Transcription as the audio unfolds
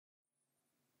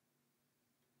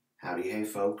Howdy hey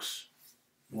folks,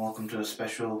 welcome to a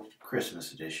special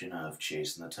Christmas edition of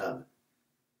Chasing the Tub.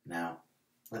 Now,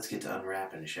 let's get to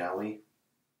unwrapping, shall we?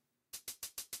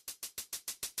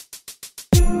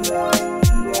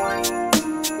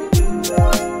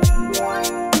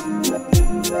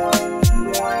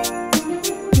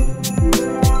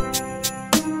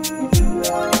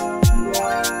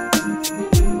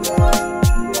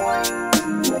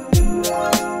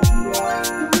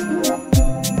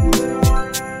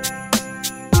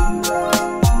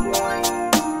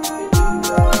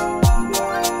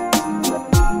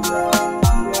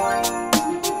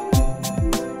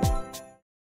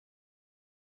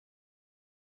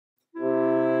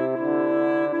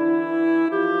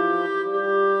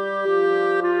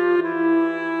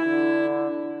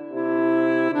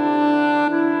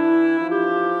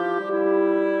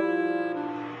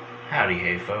 Howdy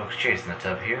hey folks, Chasing the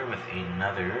Tub here with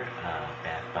another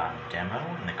bath bomb demo,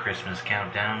 and the Christmas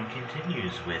countdown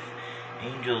continues with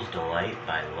Angel's Delight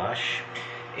by LUSH.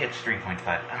 It's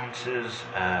 3.5 ounces,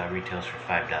 retails for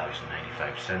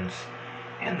 $5.95,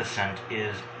 and the scent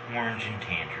is orange and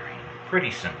tangerine.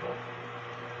 Pretty simple.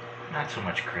 Not so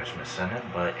much Christmas scented,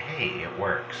 but hey, it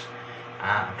works.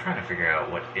 I'm trying to figure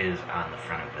out what is on the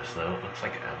front of this though. It looks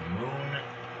like a moon,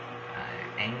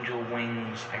 angel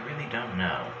wings, I really don't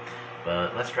know.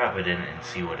 But let's drop it in and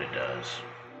see what it does.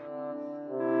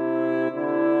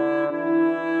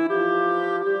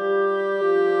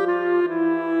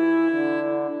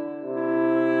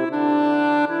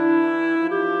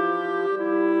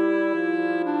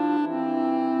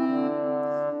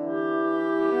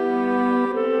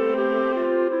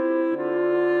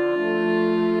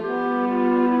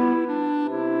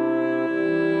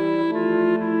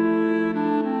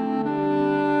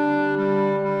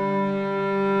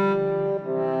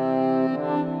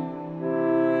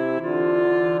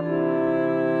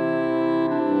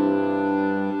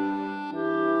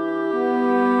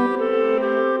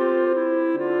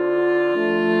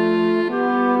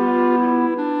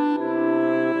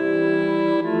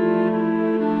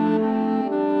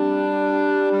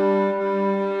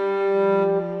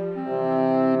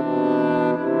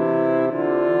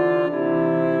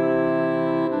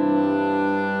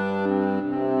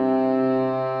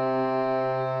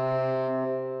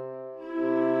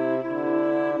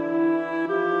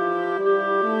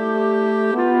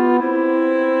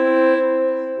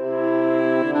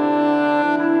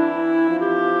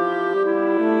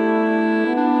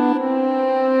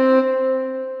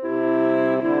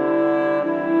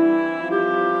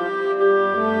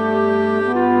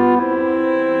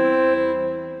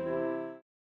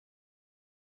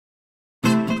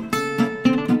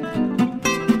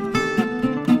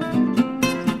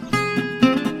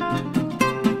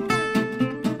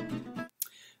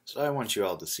 So I want you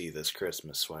all to see this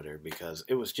Christmas sweater because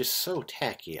it was just so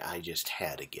tacky, I just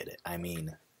had to get it. I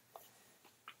mean,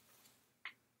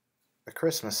 a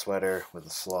Christmas sweater with a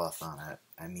sloth on it.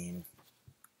 I mean,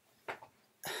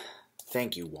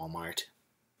 thank you, Walmart.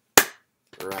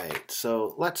 Right,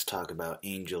 so let's talk about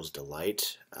Angel's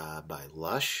Delight by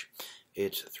LUSH.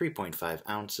 It's 3.5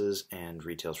 ounces and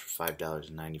retails for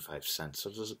 $5.95,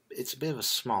 so it's a bit of a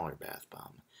smaller bath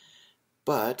bomb.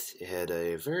 But it had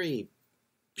a very,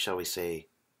 shall we say,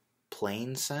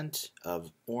 plain scent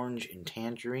of orange and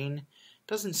tangerine.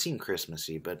 Doesn't seem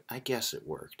Christmassy, but I guess it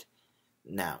worked.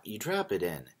 Now, you drop it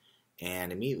in,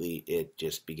 and immediately it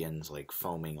just begins like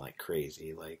foaming like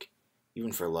crazy. Like,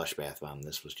 even for a LUSH bath bomb,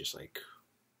 this was just like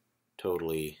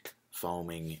totally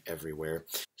foaming everywhere.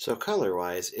 So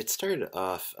color-wise, it started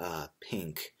off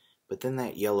pink, but then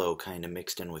that yellow kind of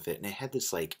mixed in with it, and it had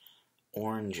this like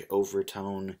orange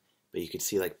overtone, but you could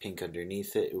see like pink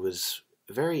underneath it. It was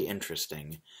very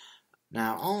interesting.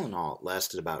 Now, all in all, it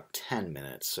lasted about 10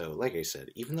 minutes, so like I said,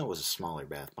 even though it was a smaller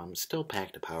bath bomb, it still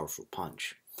packed a powerful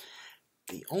punch.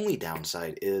 The only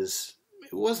downside is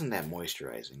it wasn't that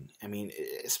moisturizing. I mean,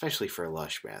 especially for a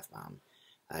LUSH bath bomb.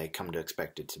 I come to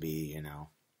expect it to be, you know,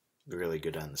 really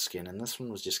good on the skin, and this one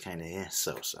was just kind of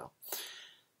so-so.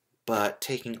 But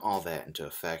taking all that into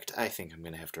effect, I think I'm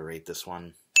going to have to rate this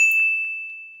one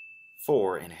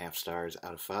 4.5 stars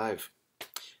out of 5.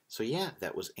 So yeah,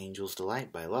 that was Angel's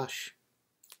Delight by LUSH.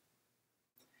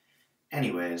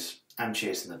 Anyways, I'm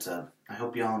Chasing the Tub. I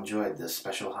hope you all enjoyed this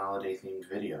special holiday-themed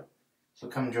video. So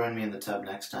come join me in the tub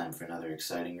next time for another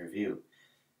exciting review.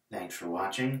 Thanks for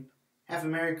watching. Have a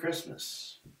Merry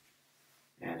Christmas.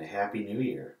 And a Happy New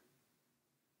Year.